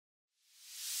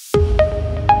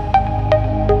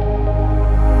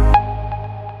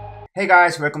Hey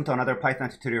guys, welcome to another Python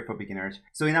tutorial for beginners.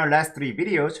 So in our last 3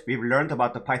 videos, we've learned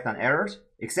about the Python errors,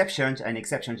 exceptions, and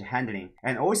exceptions handling.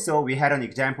 And also we had an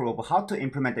example of how to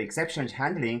implement the exceptions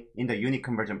handling in the unit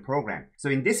conversion program.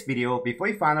 So in this video, before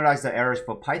we finalize the errors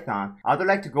for Python, I'd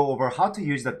like to go over how to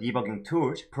use the debugging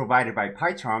tools provided by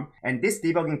PyCharm. And these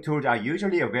debugging tools are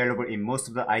usually available in most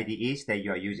of the IDEs that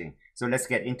you are using. So let's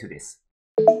get into this.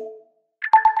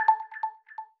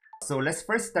 So let's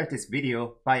first start this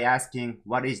video by asking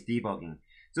what is debugging.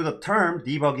 So the term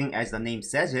debugging, as the name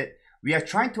says it, we are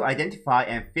trying to identify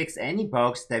and fix any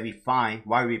bugs that we find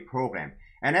while we program.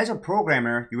 And as a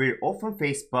programmer, you will often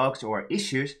face bugs or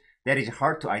issues that is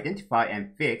hard to identify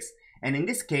and fix. And in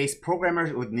this case,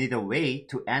 programmers would need a way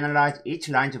to analyze each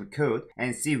line of code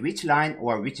and see which line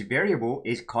or which variable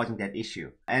is causing that issue.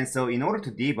 And so in order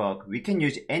to debug, we can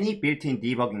use any built-in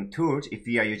debugging tools if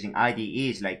we are using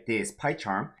IDEs like this,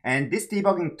 PyCharm. And this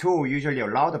debugging tool usually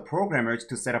allows the programmers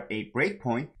to set up a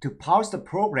breakpoint to pause the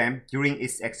program during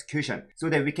its execution so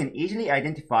that we can easily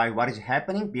identify what is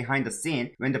happening behind the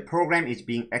scene when the program is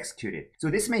being executed. So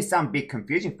this may sound a bit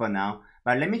confusing for now,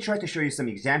 but let me try to show you some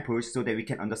examples so that we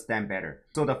can understand better.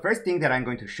 So the first thing that I'm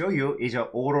going to show you is an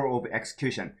order of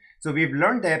execution. So we've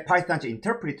learned that Python's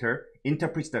interpreter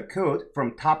interprets the code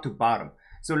from top to bottom.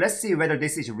 So let's see whether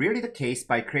this is really the case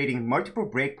by creating multiple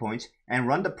breakpoints and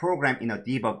run the program in a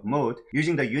debug mode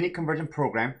using the unit conversion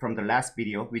program from the last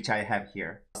video, which I have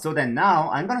here. So then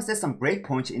now I'm going to set some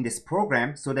breakpoints in this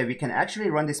program so that we can actually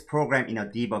run this program in a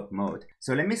debug mode.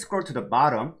 So let me scroll to the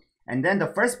bottom. And then the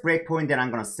first breakpoint that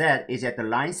I'm going to set is at the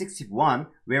line 61,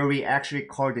 where we actually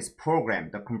call this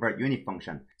program, the convert unit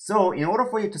function. So in order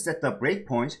for you to set the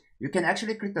breakpoint, you can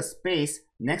actually click the space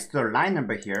next to the line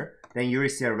number here. Then you will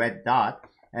see a red dot.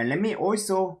 And let me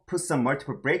also put some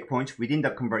multiple breakpoints within the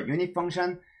convert unit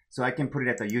function. So I can put it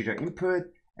at the user input,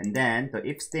 and then the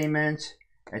if statement,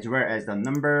 as well as the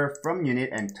number from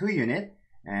unit and to unit.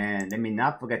 And let me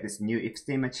not forget this new if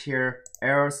statement here,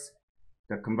 else,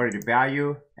 the converted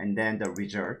value, and then the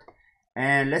result.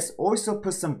 And let's also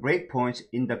put some breakpoints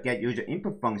in the get user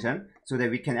input function so that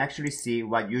we can actually see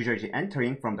what user is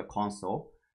entering from the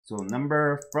console. So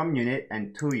number from unit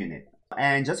and to unit.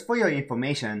 And just for your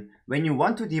information, when you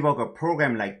want to debug a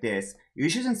program like this, you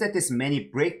shouldn't set this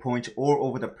many breakpoints all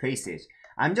over the places.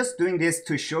 I'm just doing this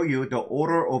to show you the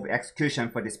order of execution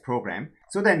for this program.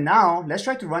 So then now let's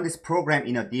try to run this program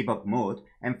in a debug mode.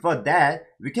 And for that,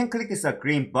 we can click this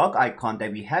green bug icon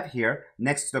that we have here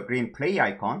next to the green play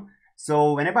icon.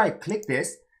 So whenever I click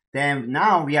this, then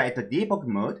now we are at the debug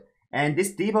mode. And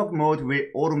this debug mode will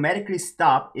automatically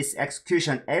stop its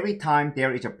execution every time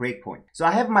there is a breakpoint. So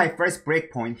I have my first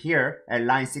breakpoint here at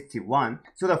line 61.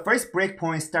 So the first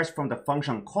breakpoint starts from the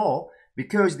function call,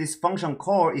 because this function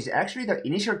call is actually the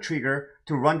initial trigger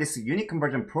to run this unit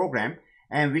conversion program.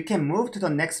 And we can move to the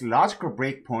next logical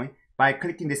breakpoint by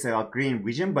clicking this green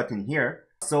resume button here.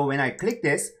 So when I click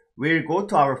this, we'll go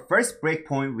to our first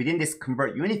breakpoint within this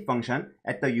convert unit function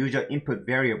at the user input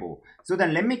variable. So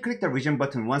then let me click the resume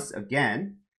button once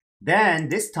again. Then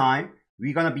this time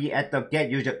we're gonna be at the get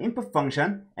user input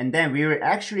function, and then we will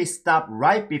actually stop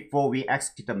right before we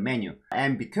execute the menu.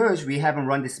 And because we haven't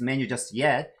run this menu just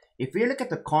yet, if we look at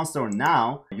the console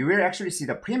now, you will actually see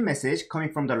the print message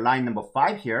coming from the line number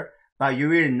 5 here, but you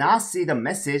will not see the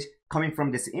message coming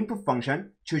from this input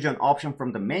function, choose an option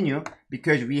from the menu,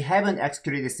 because we haven't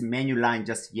executed this menu line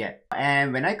just yet.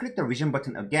 And when I click the resume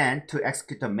button again to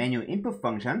execute the menu input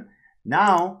function,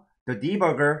 now the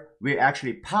debugger will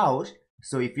actually pause.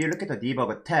 So if you look at the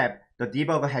debugger tab, the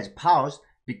debugger has paused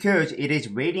because it is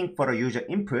waiting for the user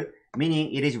input,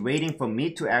 meaning it is waiting for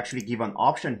me to actually give an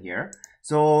option here.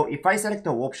 So if I select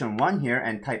the option 1 here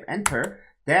and type enter,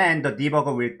 then the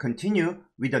debugger will continue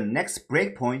with the next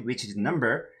breakpoint, which is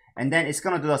number. And then it's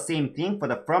going to do the same thing for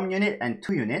the from unit and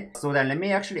to unit. So then let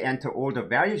me actually enter all the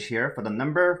values here for the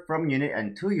number, from unit,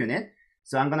 and to unit.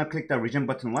 So I'm going to click the resume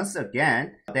button once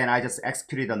again. Then I just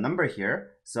executed the number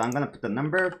here. So I'm going to put the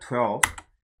number 12.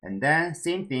 And then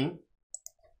same thing.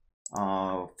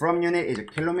 From unit is a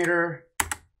kilometer.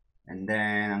 And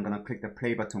then I'm going to click the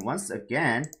play button once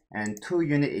again. And to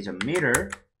unit is a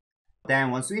meter.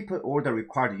 Then once we put all the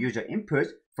required user input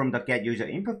from the get user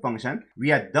input function,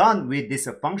 we are done with this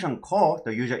function call,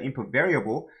 the user input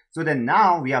variable. So then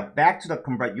now we are back to the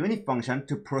convert unit function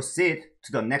to proceed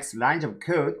to the next line of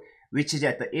code, which is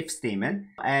at the if statement.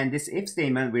 And this if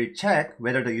statement will check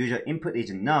whether the user input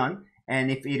is none. And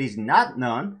if it is not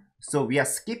none, so we are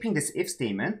skipping this if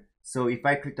statement. So if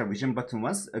I click the resume button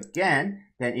once again,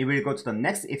 then it will go to the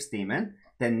next if statement.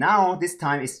 Then now this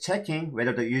time it's checking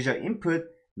whether the user input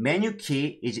menu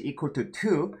key is equal to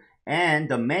 2. and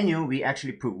the menu we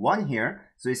actually put 1 here,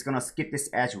 so it's gonna skip this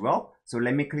as well. So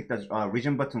let me click the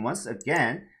region button once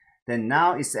again. Then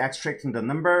now it's extracting the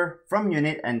number from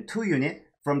unit and to unit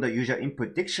from the user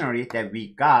input dictionary that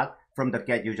we got from the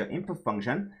get user input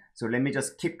function. So let me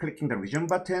just keep clicking the region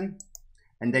button,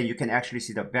 and then you can actually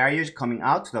see the values coming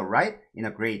out to the right in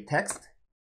a gray text.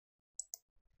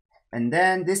 And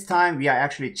then this time we are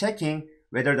actually checking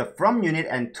whether the from unit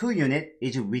and to unit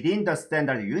is within the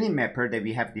standard unit mapper that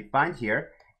we have defined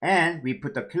here. And we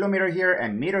put the kilometer here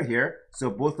and meter here, so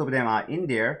both of them are in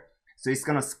there. So it's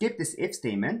gonna skip this if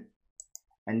statement,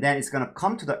 and then it's gonna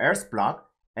come to the else block,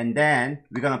 and then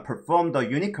we're gonna perform the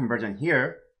unit conversion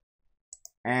here.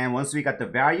 And once we got the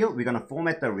value, we're gonna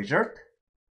format the result.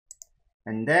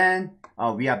 And then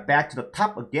we are back to the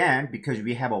top again because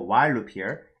we have a while loop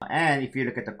here. And if you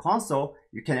look at the console,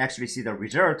 you can actually see the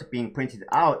result being printed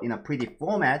out in a pretty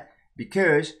format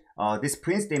because this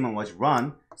print statement was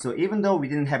run. So even though we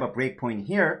didn't have a breakpoint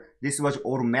here, this was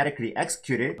automatically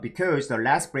executed because the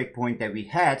last breakpoint that we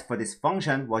had for this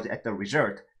function was at the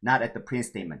result, not at the print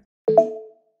statement.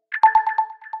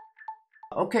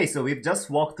 Okay, so we've just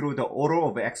walked through the order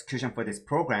of execution for this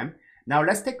program. Now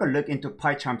let's take a look into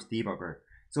PyCharm's debugger.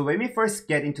 So when we first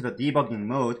get into the debugging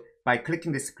mode by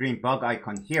clicking this green bug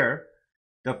icon here,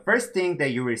 the first thing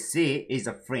that you will see is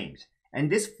the frames. And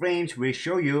this frames will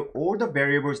show you all the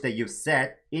variables that you've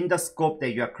set in the scope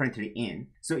that you are currently in.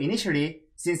 So initially,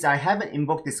 since I haven't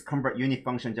invoked this convert unit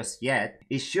function just yet,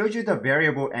 it shows you the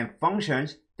variable and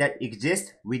functions that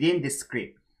exist within this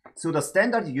script. So the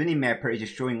standard unit mapper is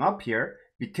showing up here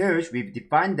because we've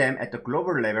defined them at the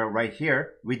global level right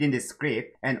here within this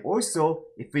script. And also,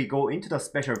 if we go into the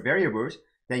special variables,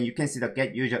 then you can see the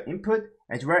get user input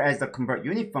as well as the convert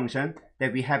unit function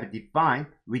that we have defined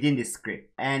within this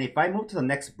script. And if I move to the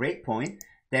next breakpoint,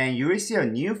 then you will see a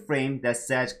new frame that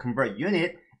says convert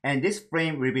unit, and this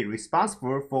frame will be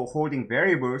responsible for holding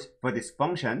variables for this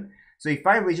function. So if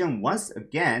I region once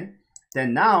again,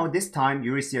 then now this time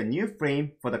you will see a new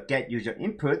frame for the get user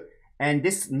input, and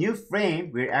this new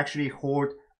frame will actually hold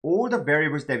all the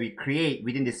variables that we create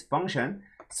within this function.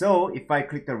 So if I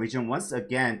click the region once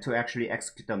again to actually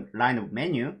execute the line of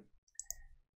menu,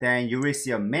 then you will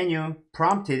see a menu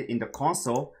prompted in the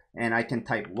console, and I can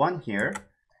type 1 here.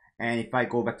 And if I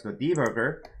go back to the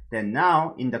debugger, then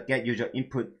now in the get user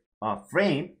input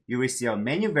frame, you will see a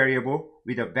menu variable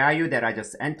with a value that I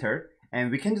just entered. And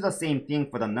we can do the same thing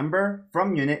for the number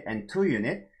from unit and to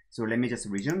unit. So let me just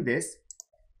resume this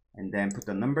and then put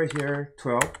the number here,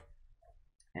 12,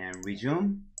 and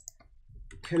resume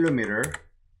kilometer,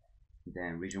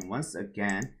 then resume once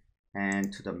again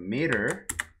and to the meter.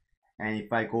 And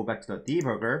if I go back to the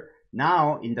debugger,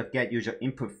 now in the get user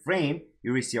input frame,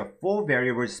 you will see 4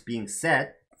 variables being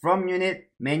set from unit,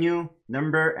 menu,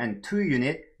 number, and to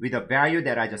unit with a value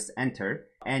that I just entered.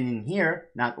 And in here,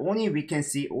 not only we can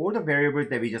see all the variables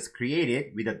that we just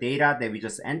created with the data that we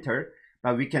just entered,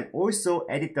 but we can also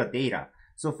edit the data.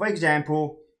 So for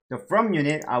example, the from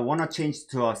unit, I want to change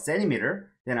to a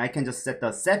centimeter, then I can just set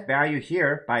the set value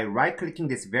here by right clicking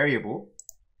this variable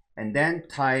and then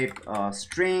type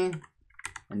string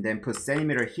and then put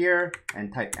centimeter here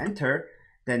and type enter.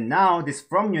 Then now this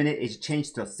from unit is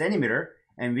changed to a centimeter,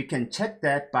 and we can check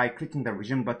that by clicking the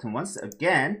resume button once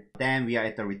again. Then we are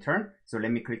at the return. So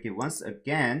let me click it once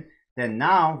again. Then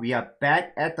now we are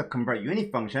back at the convert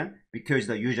unit function because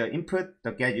the user input,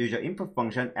 the get user input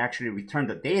function actually returned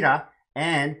the data,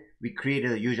 and we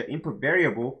created a user input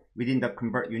variable within the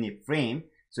convert unit frame.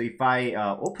 So if I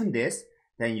open this,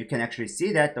 then you can actually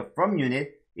see that the from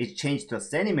unit is changed to a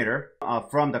centimeter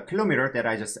from the kilometer that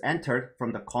I just entered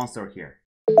from the console here.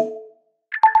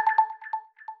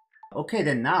 Okay,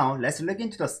 then now let's look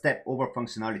into the step over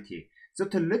functionality. So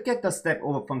to look at the step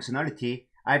over functionality,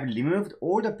 I've removed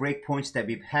all the breakpoints that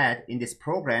we've had in this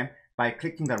program by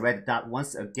clicking the red dot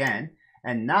once again.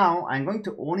 And now I'm going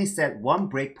to only set 1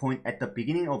 breakpoint at the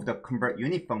beginning of the convert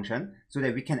unit function so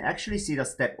that we can actually see the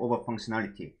step over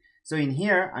functionality. So in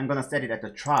here, I'm going to set it at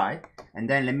the try, and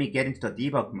then let me get into the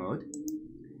debug mode.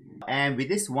 And with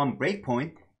this 1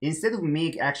 breakpoint, instead of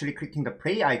me actually clicking the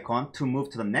play icon to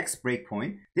move to the next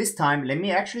breakpoint, this time let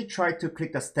me actually try to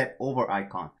click the step over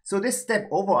icon. So this step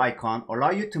over icon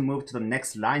allows you to move to the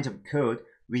next lines of code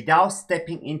without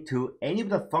stepping into any of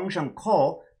the function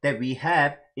call that we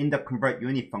have in the convert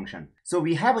unit function. So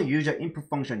we have a user input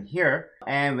function here,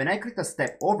 and when I click the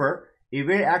step over, it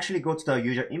will actually go to the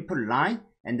user input line.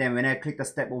 And then when I click the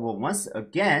step over once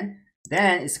again,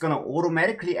 then it's going to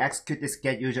automatically execute this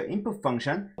get user input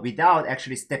function without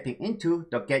actually stepping into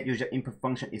the get user input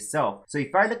function itself. So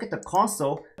if I look at the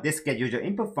console, this get user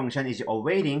input function is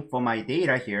awaiting for my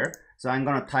data here. So I'm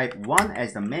gonna type 1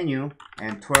 as the menu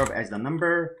and 12 as the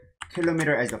number,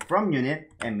 kilometer as the from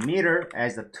unit, and meter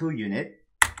as the to unit.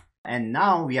 And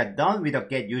now we are done with the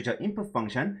get user input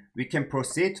function. We can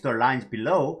proceed to the lines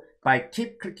below by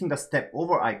keep clicking the step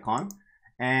over icon.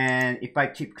 And if I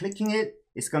keep clicking it,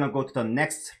 it's gonna go to the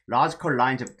next logical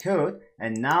lines of code.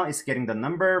 And now it's getting the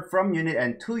number from unit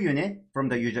and to unit from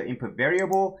the user input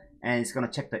variable. And it's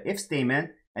gonna check the if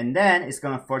statement. And then it's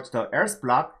gonna forward to the else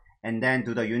block and then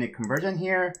do the unit conversion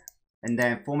here. And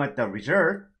then format the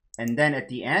result. And then at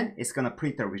the end, it's gonna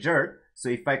print the result. So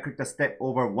if I click the step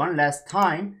over one last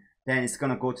time, then it's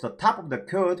gonna go to the top of the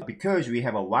code because we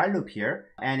have a while loop here.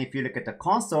 And if you look at the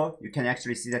console, you can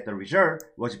actually see that the result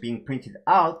was being printed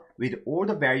out with all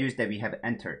the values that we have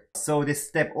entered. So this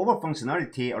step over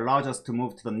functionality allows us to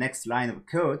move to the next line of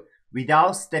code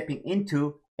without stepping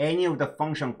into any of the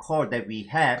function code that we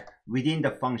have within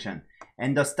the function.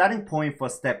 And the starting point for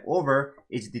step over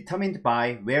is determined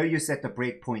by where you set the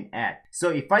breakpoint at. So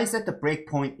if I set the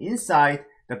breakpoint inside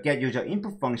the get user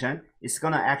input function, it's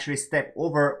gonna actually step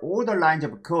over all the lines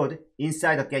of code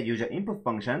inside the get user input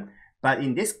function. But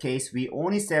in this case, we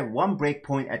only set one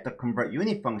breakpoint at the convert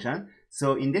unit function.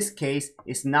 So in this case,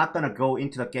 it's not gonna go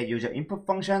into the get user input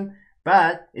function,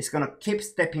 but it's gonna keep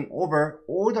stepping over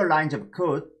all the lines of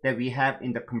code that we have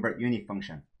in the convert unit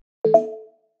function.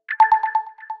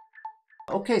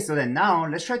 Okay, so then now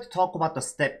let's try to talk about the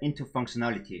step into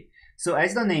functionality. So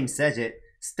as the name says it,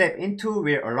 step into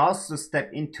will allow us to step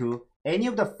into any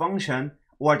of the function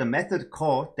or the method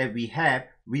code that we have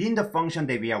within the function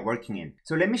that we are working in.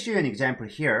 So let me show you an example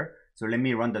here. So let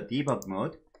me run the debug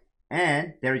mode,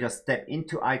 and there is a step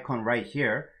into icon right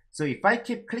here. So if I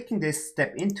keep clicking this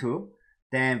step into,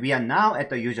 then we are now at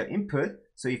the user input.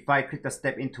 So if I click the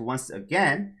step into once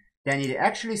again, then it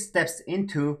actually steps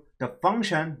into the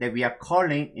function that we are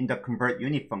calling in the convert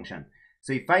unit function.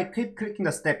 So if I keep clicking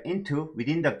the step into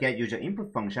within the get user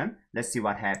input function, let's see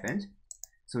what happens.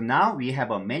 So now we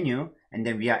have a menu, and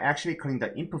then we are actually calling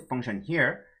the input function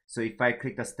here. So if I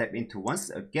click the step into once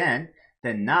again,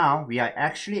 then now we are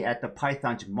actually at the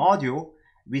Python module.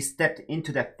 We stepped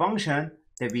into that function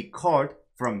that we called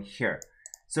from here.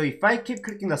 So if I keep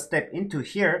clicking the step into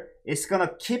here, it's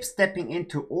gonna keep stepping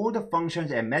into all the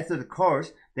functions and method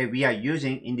calls that we are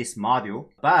using in this module.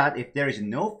 But if there is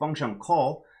no function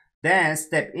call, then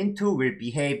step into will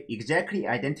behave exactly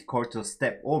identical to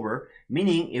step over,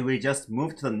 meaning it will just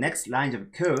move to the next lines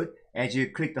of code as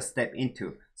you click the step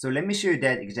into. So let me show you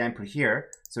that example here.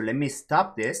 So let me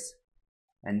stop this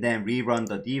and then rerun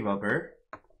the debugger.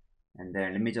 And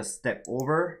then let me just step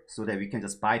over so that we can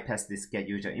just bypass this get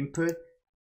user input.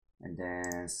 And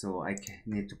then so I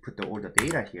need to put all the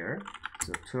data here.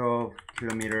 So 12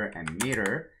 kilometer and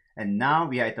meter. And now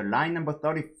we are at the line number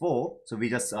 34. So we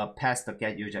just passed the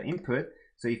get user input.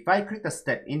 So if I click the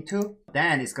step into,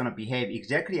 then it's going to behave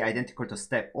exactly identical to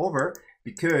step over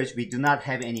because we do not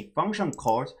have any function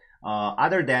calls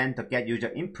other than the get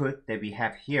user input that we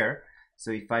have here.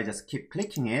 So if I just keep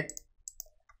clicking it,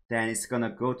 then it's going to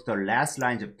go to the last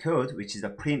lines of code, which is the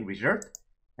print result.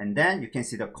 And then you can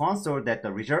see the console that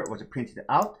the result was printed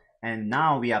out. And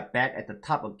now we are back at the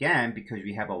top again because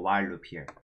we have a while loop here.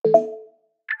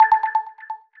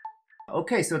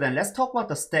 Okay, so then let's talk about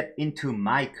the step into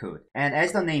my code. And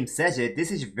as the name says it, this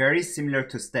is very similar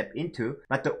to step into,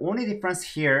 but the only difference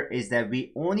here is that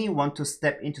we only want to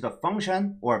step into the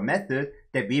function or method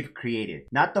that we've created,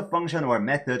 not the function or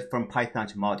method from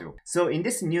Python's module. So in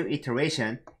this new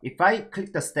iteration, if I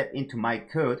click the step into my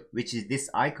code, which is this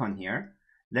icon here,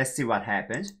 let's see what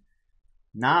happens.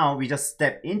 Now we just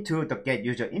step into the get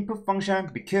user input function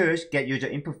because get user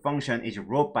input function is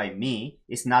wrote by me.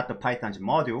 It's not the Python's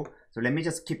module. So let me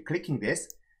just keep clicking this.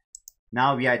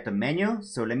 Now we are at the menu.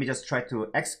 So let me just try to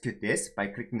execute this by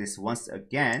clicking this once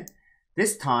again.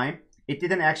 This time it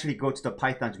didn't actually go to the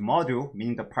Python's module,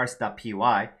 meaning the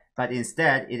parse.py, but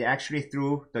instead it actually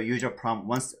threw the user prompt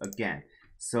once again.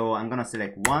 So I'm gonna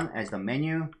select 1 as the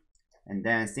menu, and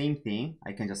then same thing.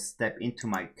 I can just step into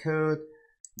my code,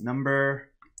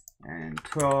 number and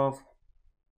 12.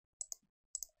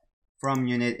 From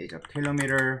unit is a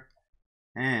kilometer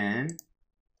and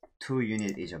to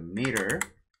unit is a meter.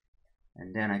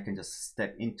 And then I can just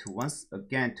step into once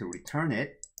again to return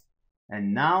it.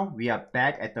 And now we are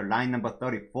back at the line number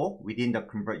 34 within the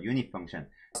convert unit function.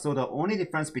 So the only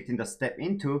difference between the step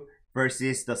into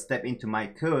versus the step into my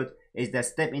code is that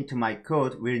step into my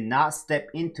code will not step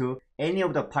into any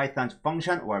of the Python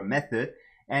function or method.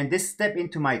 And this step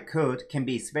into my code can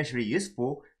be especially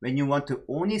useful when you want to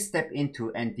only step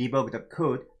into and debug the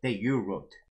code that you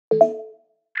wrote.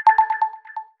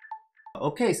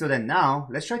 Okay, so then now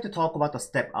let's try to talk about the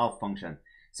step out function.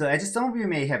 So as some of you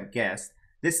may have guessed,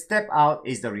 this step out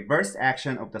is the reverse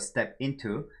action of the step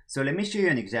into. So let me show you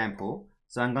an example.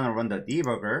 So I'm gonna run the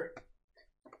debugger,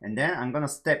 and then I'm gonna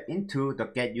step into the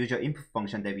get user input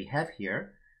function that we have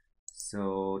here.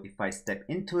 So if I step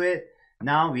into it,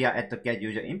 now we are at the get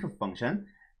user input function.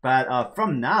 But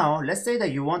from now, let's say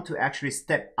that you want to actually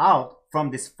step out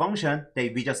from this function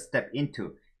that we just stepped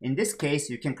into. In this case,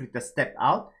 you can click the step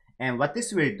out, and what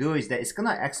this will do is that it's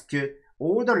gonna execute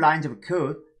all the lines of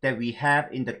code that we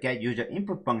have in the get user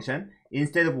input function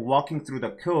instead of walking through the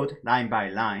code line by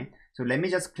line. So let me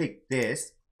just click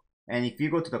this, and if you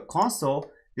go to the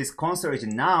console, this console is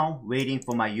now waiting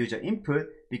for my user input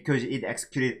because it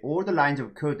executed all the lines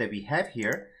of code that we have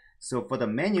here. So for the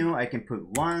menu, I can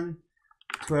put 1,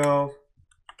 12,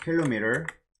 kilometer,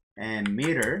 and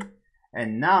meter.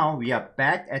 And now we are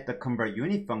back at the convert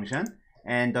unit function,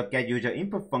 and the get user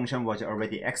input function was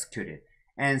already executed.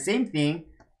 And same thing,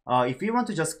 if you want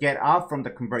to just get out from the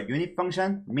convert unit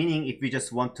function, meaning if we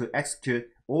just want to execute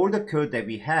all the code that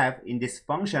we have in this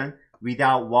function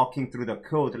without walking through the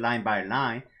code line by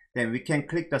line, then we can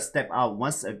click the step out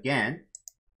once again,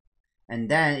 and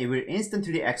then it will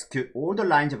instantly execute all the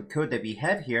lines of code that we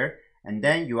have here, and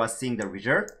then you are seeing the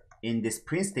result in this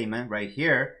print statement right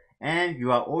here, and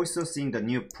you are also seeing the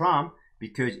new prompt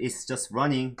because it's just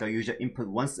running the user input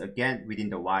once again within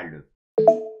the while loop.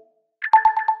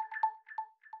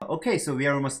 Okay, so we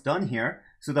are almost done here.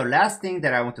 So the last thing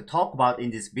that I want to talk about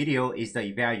in this video is the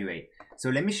evaluate. So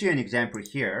let me show you an example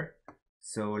here.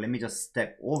 So let me just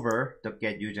step over the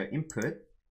get user input,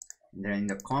 and then in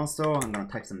the console I'm going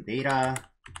to type some data,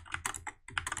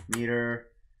 meter,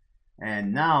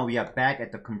 and now we are back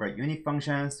at the convert unit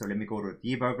function. So let me go to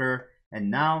debugger,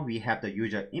 and now we have the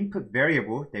user input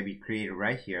variable that we created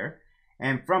right here.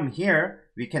 And from here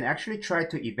we can actually try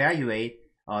to evaluate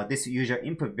this user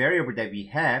input variable that we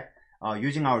have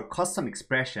using our custom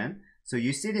expression. So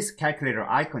you see this calculator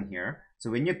icon here.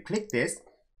 So when you click this,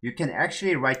 you can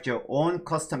actually write your own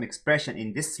custom expression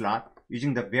in this slot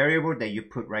using the variable that you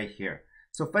put right here.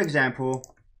 So for example,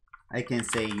 I can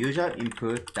say user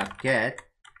input.get,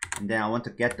 and then I want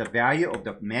to get the value of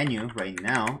the menu right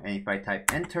now, and if I type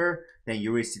enter, then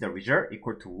you will see the result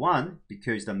equal to 1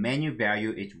 because the menu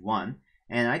value is 1.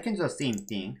 And I can do the same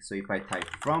thing. So if I type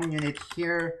from unit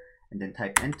here and then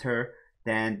type enter,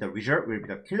 then the result will be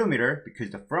the kilometer because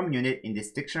the from unit in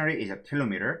this dictionary is a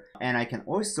kilometer. And I can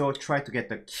also try to get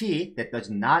the key that does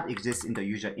not exist in the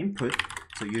user input.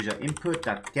 So user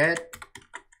input.get,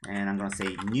 and I'm gonna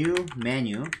say new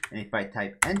menu, and if I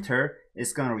type enter,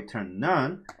 it's gonna return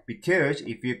none because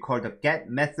if you call the get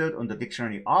method on the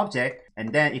dictionary object,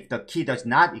 and then if the key does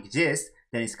not exist,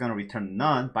 then it's gonna return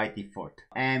none by default.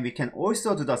 And we can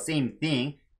also do the same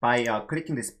thing by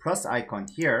clicking this plus icon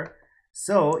here.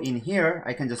 So in here,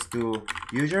 I can just do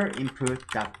user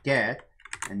input.get,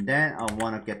 and then I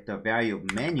want to get the value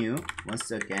of menu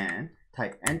once again,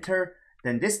 type enter,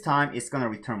 then this time it's going to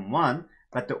return 1.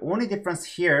 But the only difference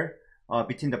here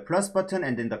between the plus button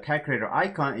and then the calculator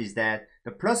icon is that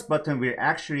the plus button will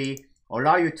actually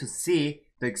allow you to see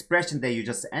the expression that you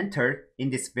just entered in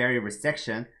this variable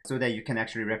section so that you can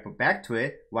actually refer back to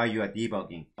it while you are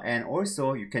debugging. And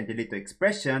also you can delete the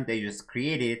expression that you just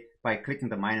created by clicking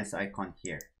the minus icon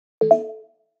here.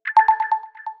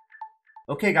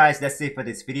 Okay guys, that's it for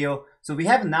this video. So we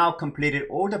have now completed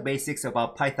all the basics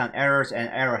about Python errors and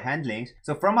error handling.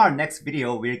 So from our next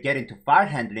video, we'll get into file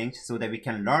handling so that we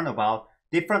can learn about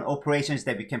different operations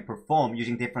that we can perform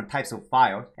using different types of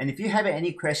files. And if you have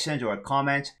any questions or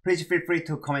comments, please feel free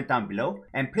to comment down below.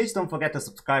 And please don't forget to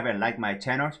subscribe and like my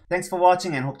channel. Thanks for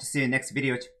watching and hope to see you in the next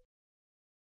video.